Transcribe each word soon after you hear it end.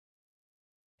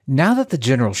Now that the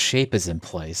general shape is in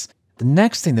place, the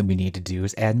next thing that we need to do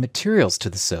is add materials to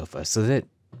the sofa so that it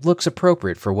looks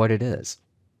appropriate for what it is.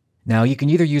 Now, you can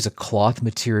either use a cloth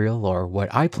material, or what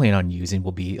I plan on using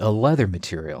will be a leather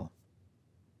material.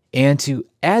 And to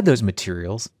add those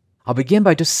materials, I'll begin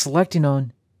by just selecting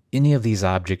on any of these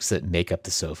objects that make up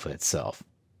the sofa itself.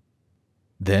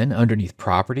 Then, underneath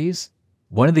Properties,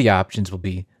 one of the options will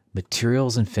be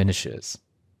Materials and Finishes.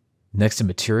 Next to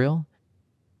Material,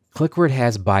 click where it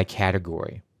has By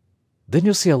Category. Then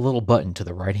you'll see a little button to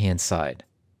the right-hand side.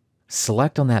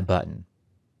 Select on that button.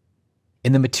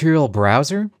 In the Material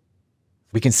Browser,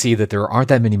 we can see that there aren't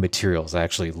that many materials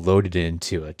actually loaded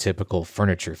into a typical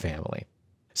furniture family.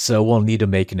 So we'll need to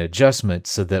make an adjustment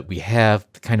so that we have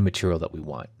the kind of material that we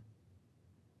want.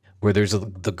 Where there's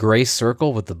the gray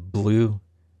circle with the blue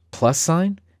plus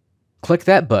sign, click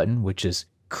that button, which is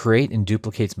Create and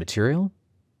Duplicates Material,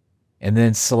 and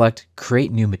then select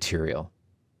Create New Material.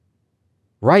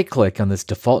 Right-click on this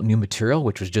default new material,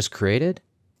 which was just created,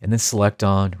 and then select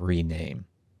on Rename.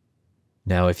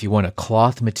 Now, if you want a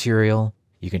cloth material,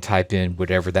 you can type in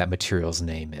whatever that material's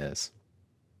name is.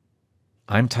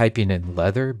 I'm typing in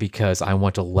leather because I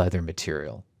want a leather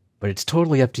material, but it's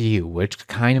totally up to you which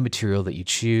kind of material that you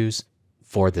choose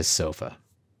for this sofa.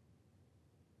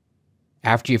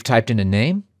 After you've typed in a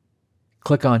name,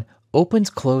 click on Opens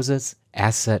Closes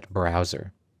Asset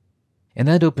Browser. And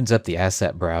that opens up the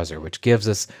Asset Browser, which gives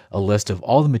us a list of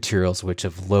all the materials which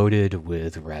have loaded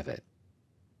with Revit.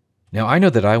 Now, I know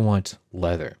that I want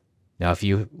leather. Now, if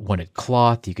you wanted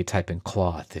cloth, you could type in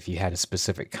cloth. If you had a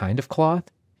specific kind of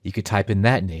cloth, you could type in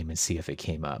that name and see if it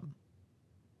came up.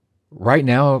 Right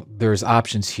now, there's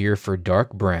options here for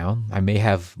dark brown. I may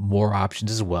have more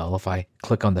options as well if I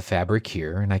click on the fabric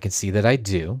here, and I can see that I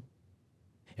do.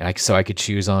 And so I could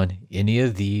choose on any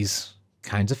of these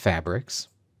kinds of fabrics.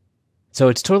 So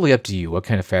it's totally up to you what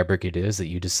kind of fabric it is that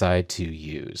you decide to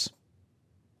use.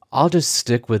 I'll just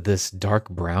stick with this dark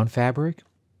brown fabric,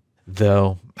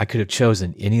 though I could have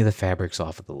chosen any of the fabrics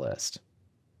off of the list.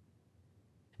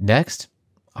 Next,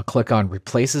 I'll click on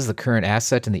Replaces the current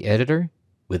asset in the editor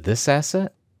with this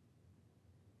asset.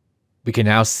 We can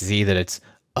now see that it's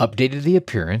updated the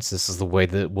appearance. This is the way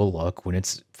that it will look when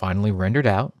it's finally rendered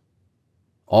out.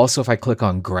 Also, if I click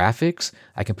on Graphics,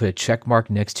 I can put a check mark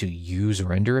next to Use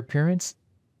Render Appearance.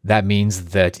 That means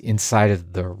that inside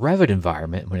of the Revit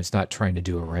environment, when it's not trying to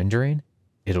do a rendering,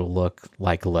 it'll look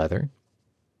like leather,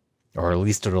 or at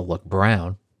least it'll look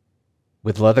brown.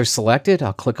 With leather selected,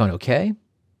 I'll click on OK.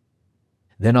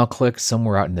 Then I'll click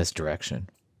somewhere out in this direction.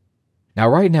 Now,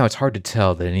 right now, it's hard to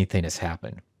tell that anything has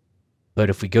happened. But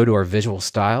if we go to our visual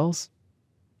styles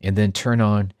and then turn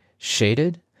on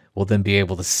shaded, we'll then be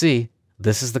able to see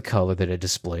this is the color that it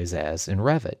displays as in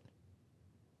Revit.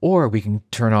 Or we can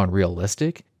turn on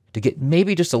realistic to get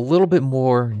maybe just a little bit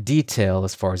more detail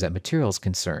as far as that material is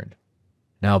concerned.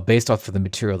 Now, based off of the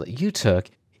material that you took,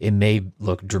 it may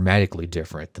look dramatically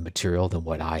different, the material, than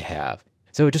what I have.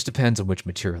 So it just depends on which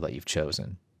material that you've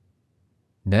chosen.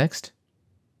 Next,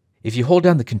 if you hold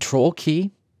down the Control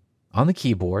key on the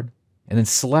keyboard and then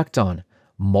select on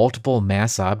Multiple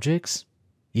Mass Objects,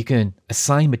 you can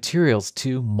assign materials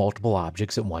to multiple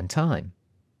objects at one time.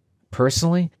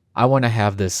 Personally, I want to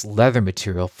have this leather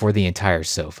material for the entire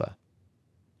sofa.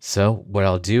 So what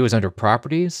I'll do is under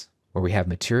Properties, where we have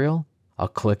Material, I'll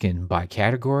click in By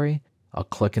Category, I'll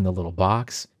click in the little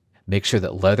box, make sure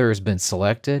that leather has been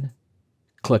selected,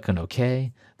 click on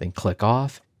OK, then click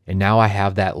off, and now I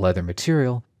have that leather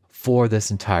material for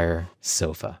this entire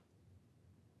sofa.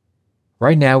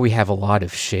 Right now we have a lot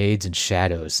of shades and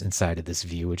shadows inside of this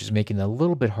view, which is making it a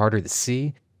little bit harder to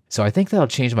see, so I think that I'll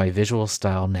change my visual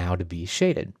style now to be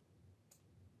shaded.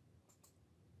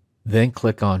 Then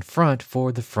click on Front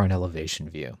for the front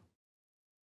elevation view.